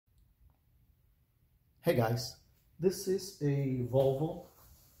Hey guys, this is a Volvo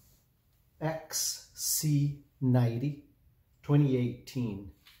XC90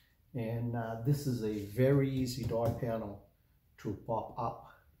 2018, and this is a very easy door panel to pop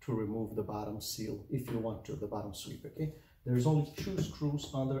up to remove the bottom seal if you want to, the bottom sweep. Okay, there's only 2 screws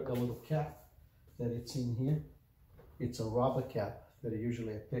under a little cap that it's in here. It's a rubber cap that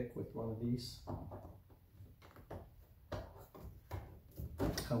usually I pick with one of these.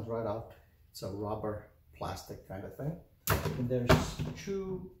 Comes right out. It's a rubber plastic kind of thing. And there's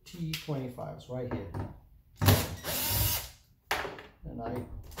 2 T25s right here. And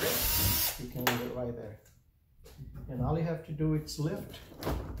you can leave it right there. And all you have to do is lift.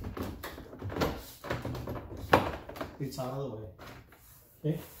 It's out of the way.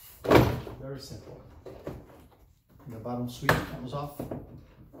 Okay? Very simple. And the bottom sweep comes off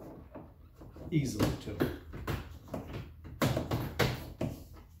easily too.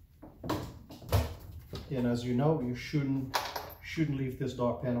 And as you know, you shouldn't leave this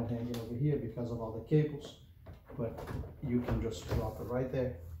door panel hanging over here because of all the cables, but you can just drop it right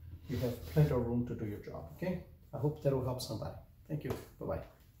there. You have plenty of room to do your job, okay? I hope that will help somebody. Thank you. Bye-bye.